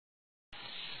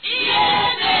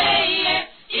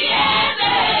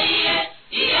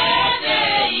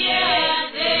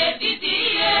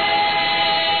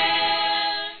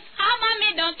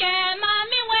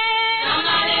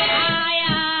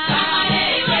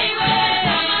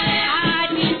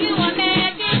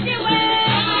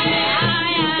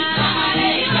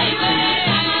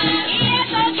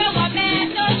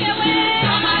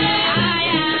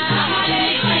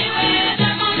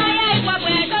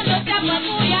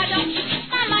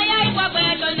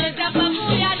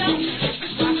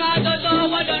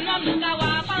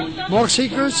More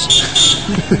secrets?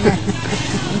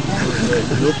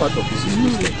 No part of this is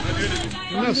useless.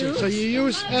 Nothing. So you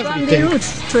use everything. From the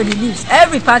roots to the leaves.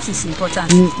 Every part is important.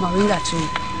 Moringa tree.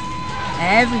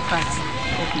 Every part.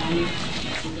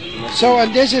 So,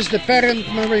 and this is the parent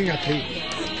moringa tree.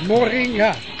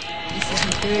 Moringa. This is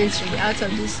the parent tree. Out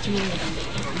of this tree,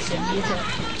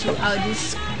 throughout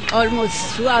this,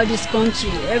 almost throughout this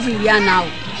country, every year now,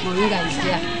 moringa is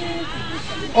there.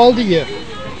 All the year.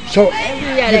 So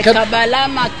every year, like Kabbalah,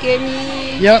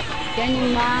 Makeni, yeah.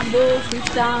 Kenya, Mabo,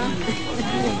 Fita.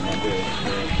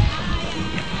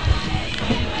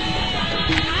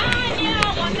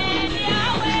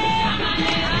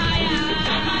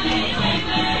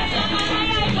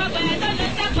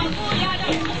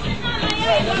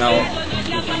 Now,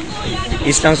 the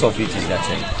instance of it is that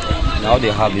now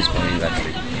they have this moringa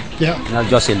tree. Yeah. Not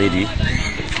just a lady,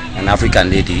 an African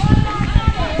lady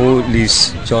who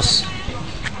lives just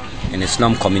in a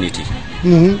slum community.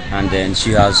 And then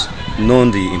she has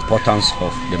known the importance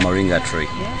of the moringa tree,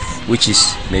 which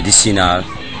is medicinal,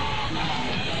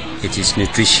 it is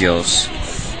nutritious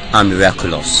and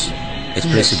miraculous. It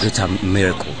plays a greater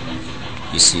miracle,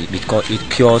 you see, because it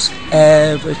cures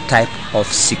every type of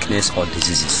sickness or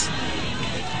diseases,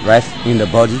 right in the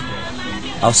body,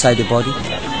 outside the body.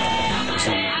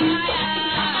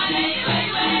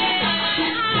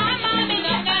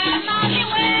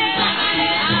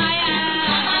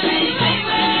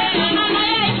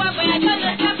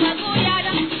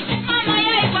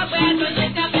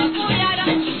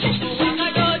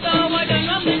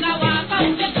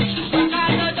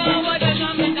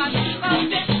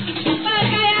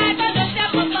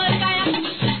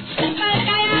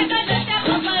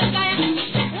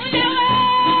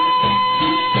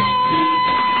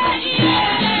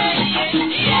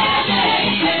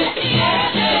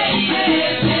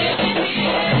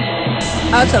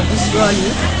 Out of this raw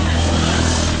leaf,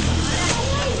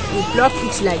 we pluck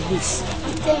it like this,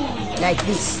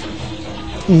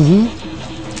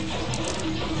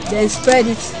 Then spread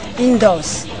it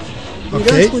indoors. We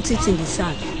don't put it in the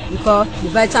sun because the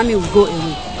vitamin will go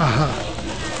away.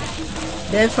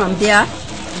 Then from there,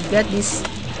 we get this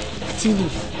tea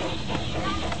leaf.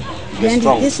 Then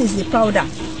this is the powder.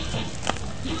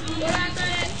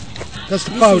 That's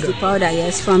the powder. This is the powder,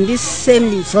 yes, from this same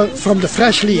leaf. From the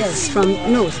fresh leaf? Yes,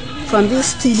 from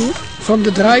this tea leaf. From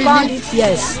the dry leaf? It,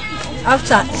 yes.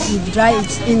 After we dry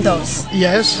it indoors.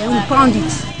 Yes. Then we pound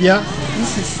it. Yeah.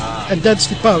 This is. And that's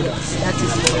the powder? That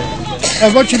is the powder.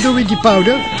 And what you do with the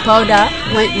powder? Powder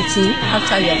when eating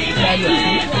after you have dried your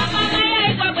food.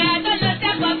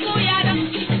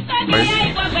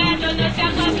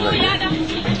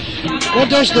 What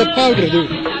does the powder do?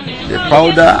 The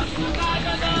powder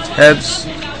helps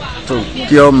to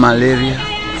cure malaria.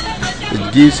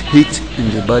 It gives heat in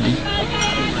the body.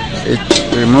 It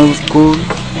removes cold,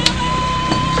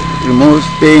 removes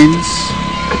pains,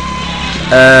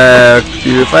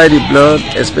 purify the blood,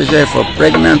 especially for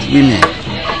pregnant women.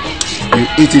 You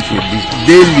eat it with this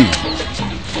daily.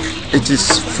 It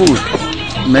is food,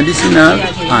 medicinal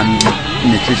and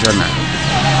nutritional.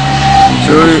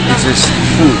 So it is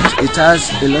food. It has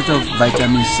a lot of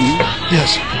vitamin C.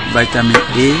 Yes. Vitamin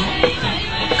A,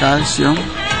 calcium,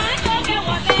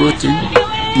 protein.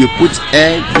 You put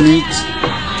egg, meat,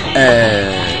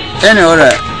 any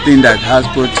other thing that has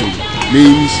protein.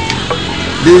 Means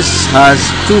this has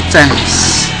 2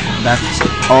 times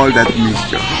all that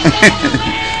mixture.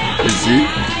 You see?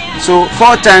 So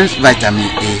 4 times vitamin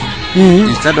A.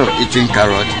 Instead of eating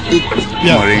carrot, eat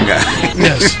moringa.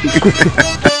 Yes.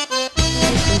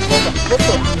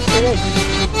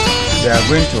 They are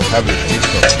going to have a taste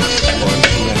of it.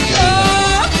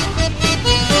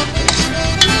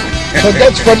 So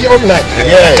that's for the omelette?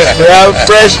 Yes, they have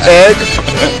fresh egg,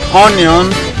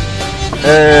 onion,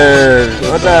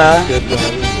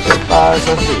 pepper,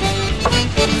 sausage,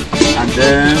 and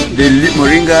then the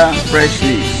moringa fresh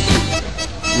leaves.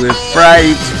 We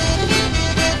fry it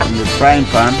in the frying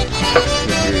pan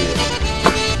with the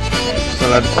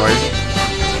salad oil.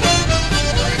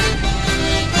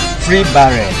 Free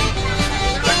barrel.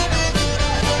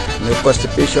 The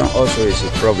constipation also is a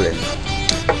problem.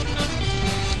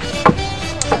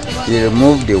 You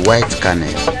remove the white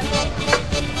kernel.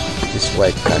 This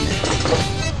white kernel.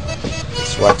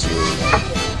 It's what you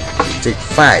take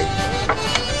 5.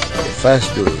 The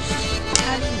first dose.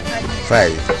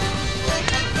 5.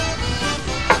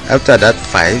 After that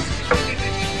 5,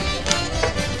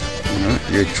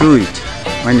 you chew it.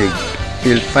 When you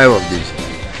peel 5 of these,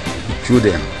 you chew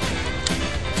them.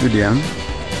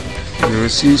 You will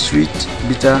see sweet,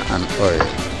 bitter, and oil.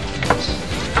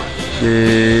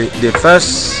 The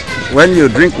first, when you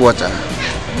drink water,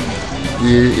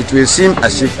 It will seem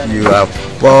as if you have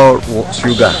poured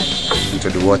sugar into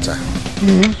the water.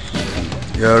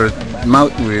 Your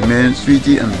mouth will remain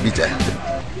sweety and bitter.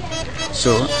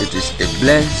 So it is a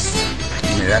blessed,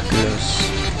 miraculous,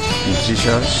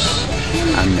 nutritious,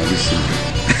 and medicinal.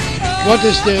 What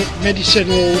is the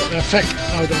medicinal effect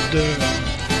out of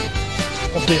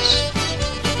this?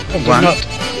 Of the nut?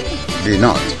 The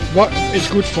nut. What is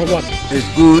good for what? It's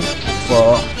good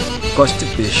for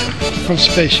constipation.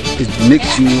 Constipation. It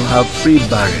makes you have free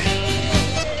bowel.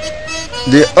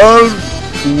 They all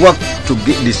work to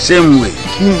get the same way.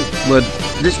 But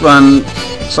this one,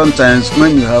 sometimes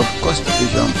when you have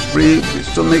constipation, free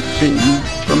stomach pain,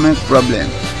 stomach problem,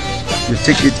 you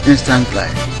take it instantly.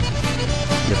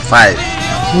 The 5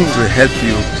 to help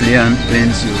you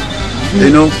cleanse you. You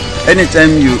know,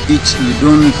 anytime you eat, you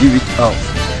don't give it up.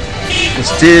 It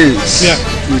stays.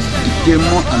 You decay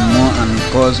more and more and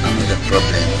cause another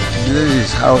problem. This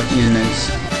is how illness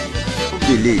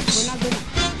leads.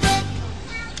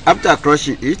 After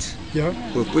crushing it,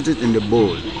 we put it in the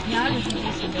bowl.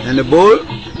 In the bowl,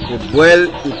 we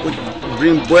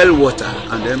bring boiled water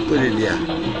and then put it there.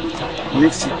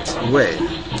 Mix it well.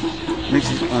 Mix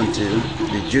it until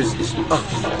the juice is off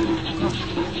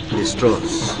the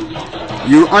straws.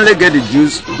 You only get the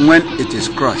juice when it is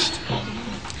crushed.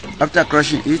 After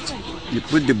crushing it, you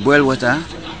put the boiled water,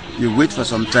 you wait for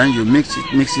some time, you mix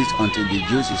it until the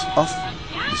juice is off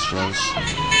the straws.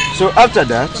 So after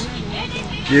that,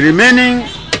 the remaining,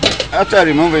 after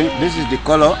removing, this is the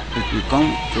color it will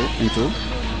come into,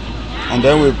 and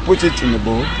then we put it in the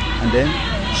bowl and then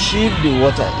sieve the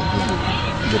water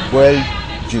again, the boiled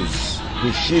juice.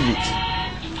 We sieve it.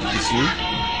 You see,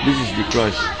 this is the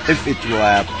crush. If it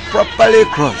were properly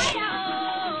crushed.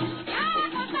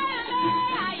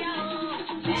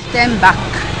 Stem back.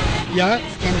 Yeah?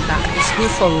 Stem back. It's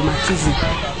good for rheumatism.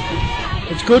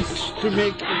 It's good to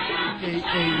make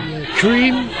a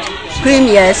cream. Cream,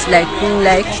 yes, like cream,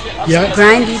 like. Yeah.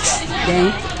 Grind it,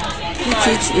 then put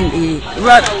it in a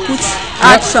rod.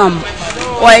 Add some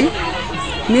oil,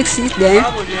 mix it, then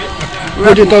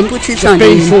Put it on the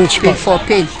painful spot. For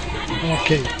pain.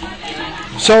 Okay.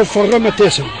 So for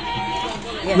rheumatism.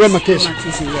 Yes, Rheumatism.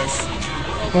 Yes.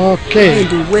 Okay. And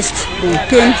the waist, the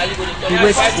pain, the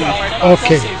waist.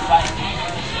 Okay.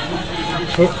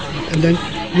 So, and then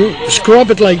you scrub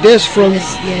it like this from.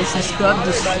 Yes, I scrub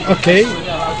this. Okay.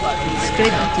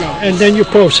 Straight up like. And then you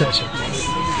process it.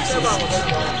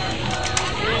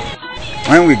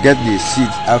 When we get the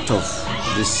seeds out of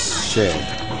this shell,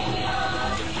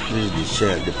 this is the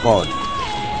shell, the pod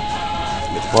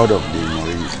of the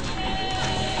moringa.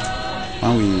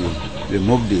 When we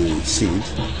remove the seed,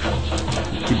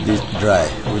 we keep this dry.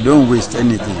 We don't waste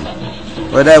anything.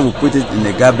 Whether we put it in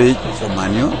the garbage for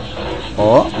manure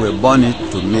or we burn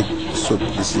it to make soap,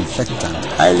 disinfectant,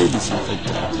 highly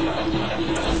disinfectant.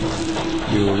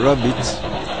 You rub it.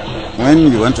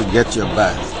 When you want to get your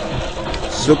bath,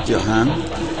 soak your hand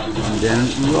and then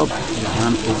rub your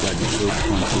hand over the soap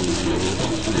until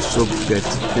the soap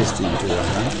gets pasted into your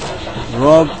hand.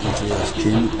 Rub into your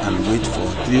skin and wait for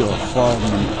 3 or 4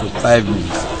 minutes to 5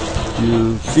 minutes.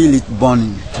 You feel it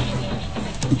burning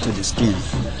into the skin.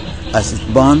 As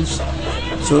it burns,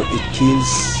 so it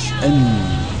kills any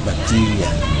bacteria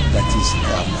that is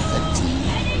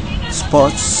affecting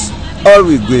spots. All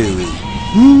will go away.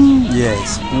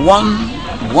 Yes,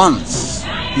 once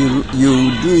you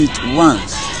do it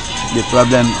once, the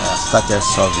problem started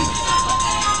solving.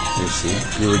 You see,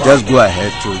 you will just go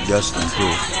ahead to just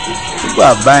improve. People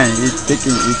are buying it,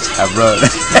 taking it abroad.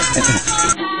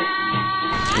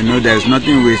 You know, there is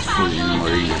nothing wasteful in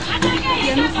Moringa.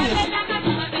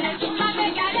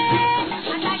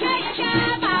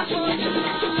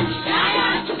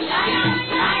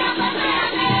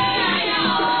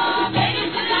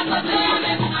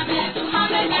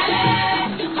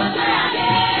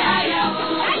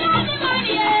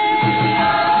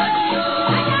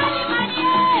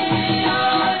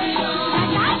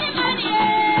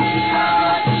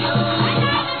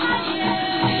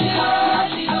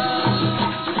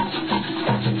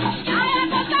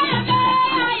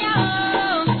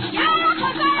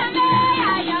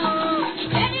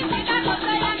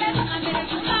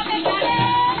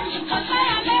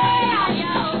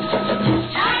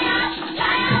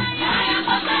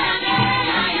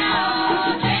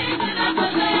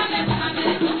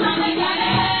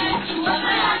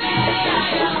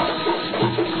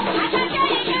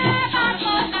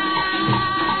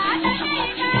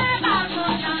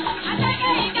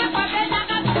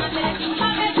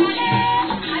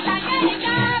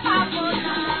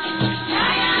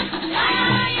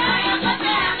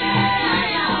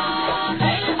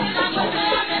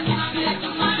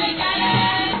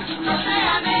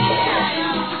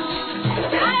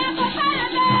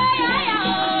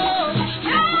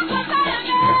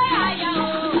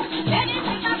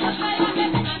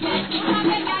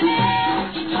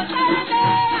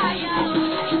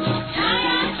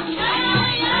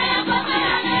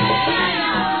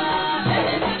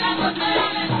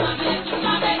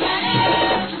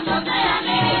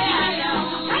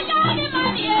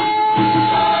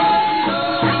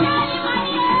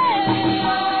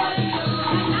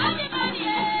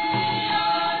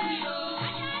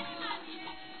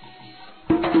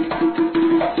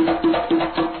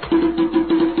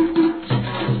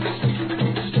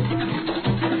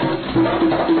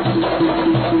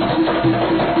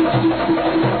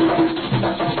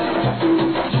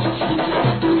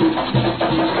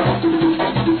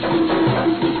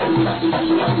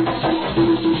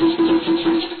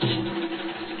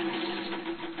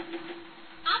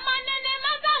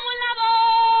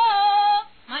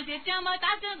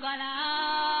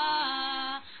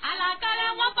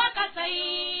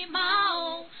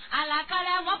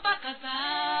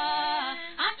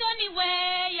 Anthony,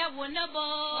 where you wanna go?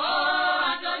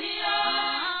 Oh, Anthony.